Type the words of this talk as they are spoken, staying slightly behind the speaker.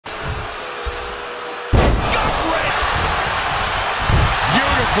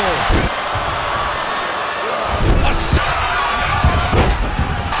Beautiful.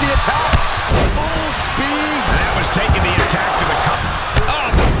 The attack. Full speed. That was taking the attack to the cup. Oh,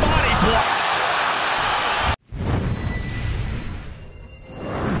 the body block.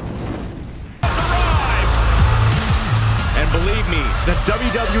 And believe me, the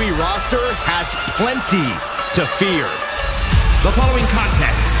WWE roster has plenty to fear. The following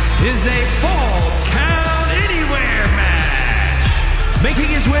contest is a Falls Count Anywhere match.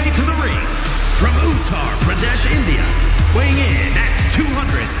 Making his way to the ring from Uttar Pradesh, India, weighing in at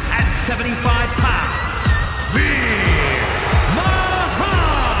 275 pounds, VEER MAHAAN.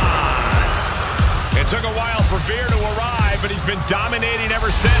 It took a while for Veer to arrive, but he's been dominating ever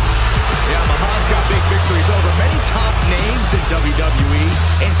since. Yeah, Mahaan's got big victories over many top names in WWE,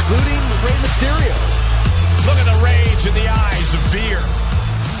 including Rey Mysterio. Look at the rage in the eyes of Veer.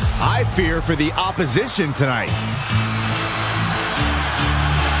 I fear for the opposition tonight.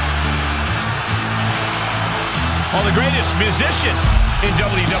 Well, the greatest musician in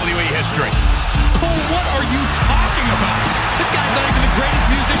WWE history. Cole, what are you talking about? This guy's not even the greatest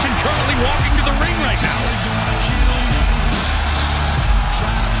musician currently walking to the ring right now.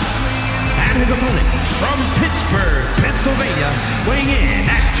 And his opponent from Pittsburgh, Pennsylvania, weighing in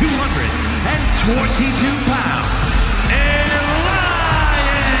at 222 pounds, ELIAS.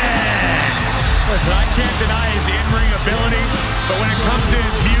 Listen, I can't deny his in-ring ability, but when it comes to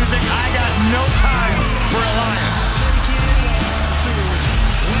his music, I got no time for Elias.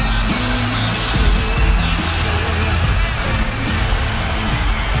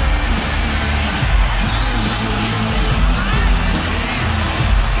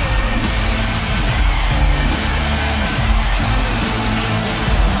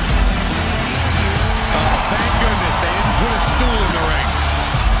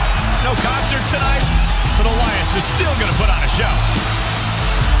 No concert tonight, but Elias is still going to put on a show.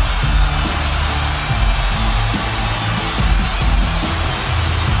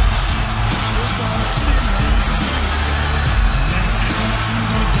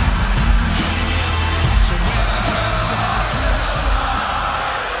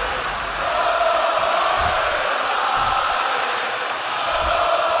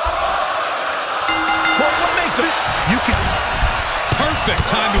 Well, what makes it? You can... Perfect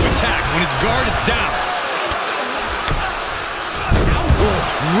time to attack when his guard is down.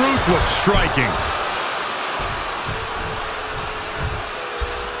 Ruthless striking.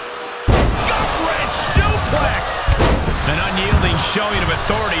 Gut-wrench suplex. An unyielding showing of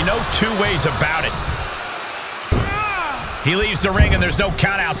authority. No two ways about it. He leaves the ring and there's no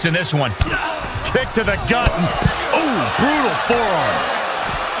countouts in this one. Kick to the gut. Ooh, brutal forearm.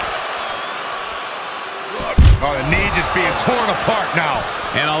 Oh, the knee just being torn apart now.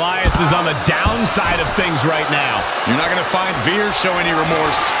 And Elias is on the downside of things right now. You're not going to find Veer show any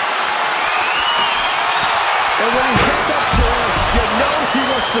remorse. And when he hits that chair, you know he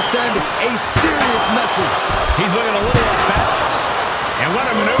wants to send a serious message. He's looking a little off balance. And what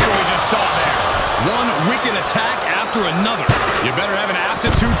a maneuver we just saw there. One wicked attack after another. You better have an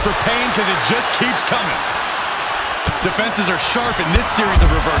aptitude for pain because it just keeps coming. Defenses are sharp in this series of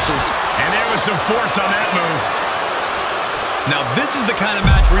reversals. And there was some force on that move. Now this is the kind of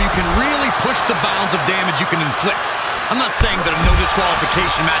match where you can really push the bounds of damage you can inflict. I'm not saying that a no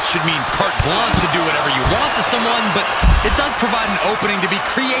disqualification match should mean carte blanche to do whatever you want to someone, but it does provide an opening to be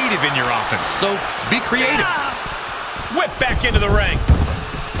creative in your offense. So be creative. Whip back into the ring.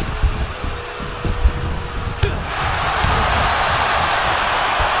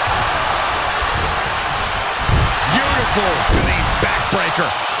 Beautiful spinning backbreaker.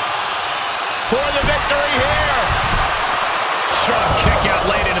 For the victory here. Strong kick out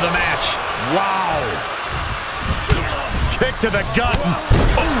late into the match. Wow. Kick to the gut.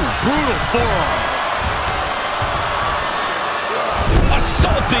 Ooh, brutal forearm.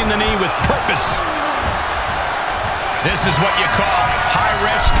 Assaulting the knee with purpose. This is what you call high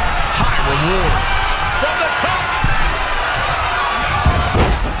risk, high reward. From the top.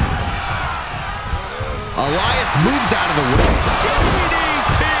 Elias moves out of the way.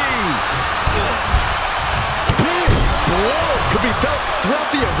 DDT! Big blow could be felt throughout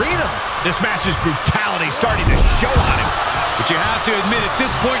the arena. This match's brutality starting to show on him. But you have to admit, at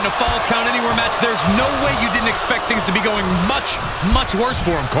this point in a Falls Count Anywhere match, there's no way you didn't expect things to be going much, much worse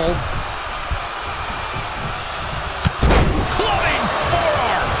for him, Cole. Floating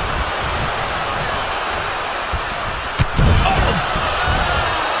forearm. Oh.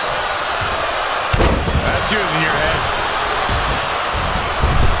 That's using your head.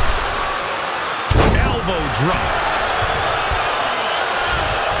 Elbow drop.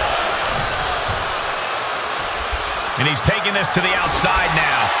 And he's taking this to the outside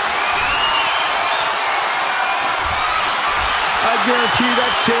now. I guarantee you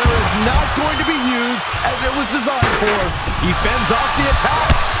that chair is not going to be used as it was designed for. He fends off the attack.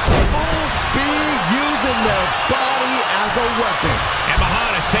 Full speed, using their body as a weapon. And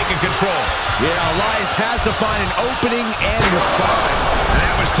Mahaan is taking control. Yeah, Elias has to find an opening and respond. And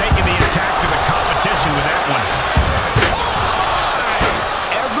that was taking the attack to the competition with that one.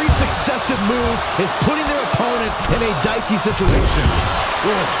 Every successive move is putting their opponent in a dicey situation.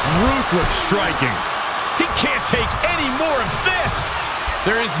 Ruthless striking. He can't take any more of this.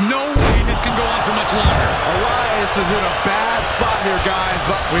 There is no way this can go on for much longer. Elias is in a bad spot here, guys,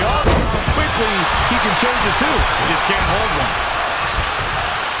 but we all know how quickly he can change his tune. He just can't hold one.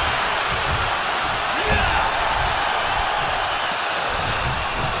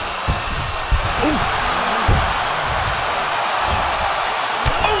 Oof.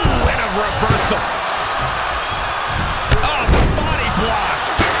 Oh, and a reversal. Oh, body block.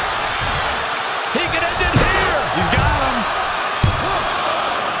 He can end it here. He's got him.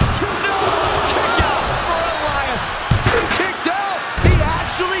 No! Kick out for Elias. He kicked out. He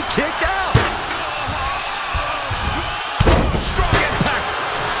actually kicked out. Strong impact.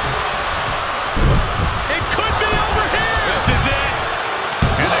 It could be over here. This is it.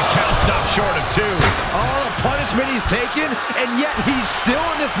 And the count stopped short of 2. All the punishment he's taken, and yet he's still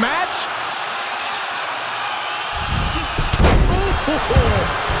in this match?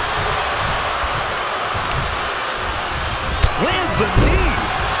 Ooh. Lands the knee.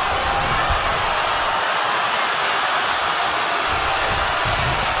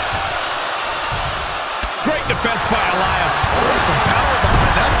 Great defense by Elias. There's some power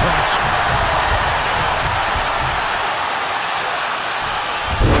behind that punch.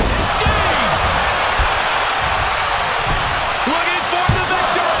 Looking for the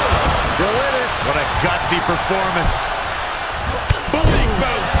victory. Still in it. What a gutsy performance. Booting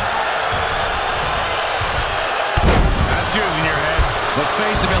boot. That's using your head. The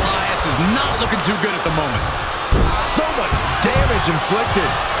face of Elias is not looking too good at the moment. So much damage inflicted.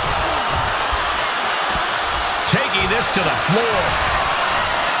 Taking this to the floor.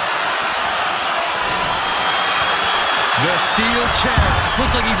 The steel chair.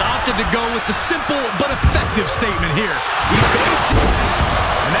 Looks like he's opted to go with the simple but effective statement here. He fakes the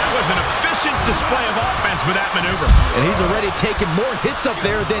attack. And that was an efficient display of offense with that maneuver. And he's already taken more hits up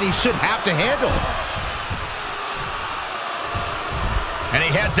there than he should have to handle. And he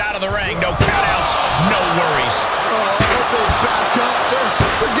heads out of the ring. No countouts, no worries. Oh, they're back up.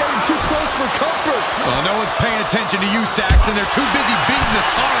 They're getting too close for comfort. Well, no one's paying attention to you, Saxton. They're too busy beating the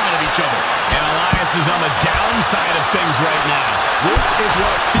tar out of each other. And Elias is on the downside of things right now. This is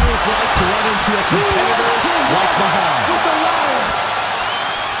what it feels like to run into a competitor like Mahaan.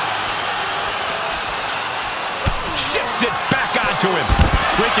 Shifts it back onto him.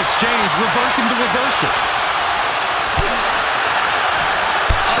 Quick exchange, reversing the reversal.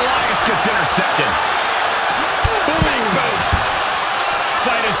 Elias gets intercepted. Booting boot.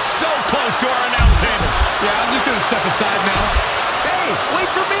 Fight is so close to our announce table. Yeah, I'm just going to step aside now. Hey, wait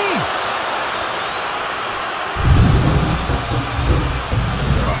for me.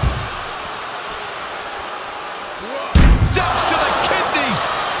 Depth to the kidneys.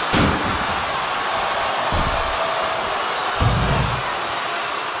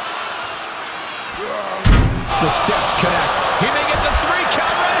 The steps connect. He may get the 3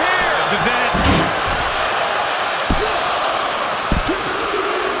 count right here. This is it.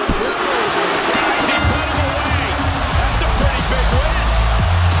 He put him away. That's a pretty big win.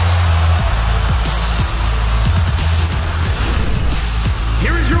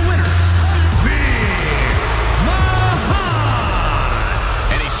 Here is your winner, VEER MAHAAN.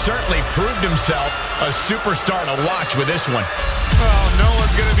 And he certainly proved himself a superstar to watch with this one. Oh, no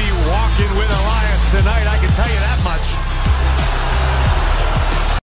one's going to be walking with Elias tonight, I can tell you that.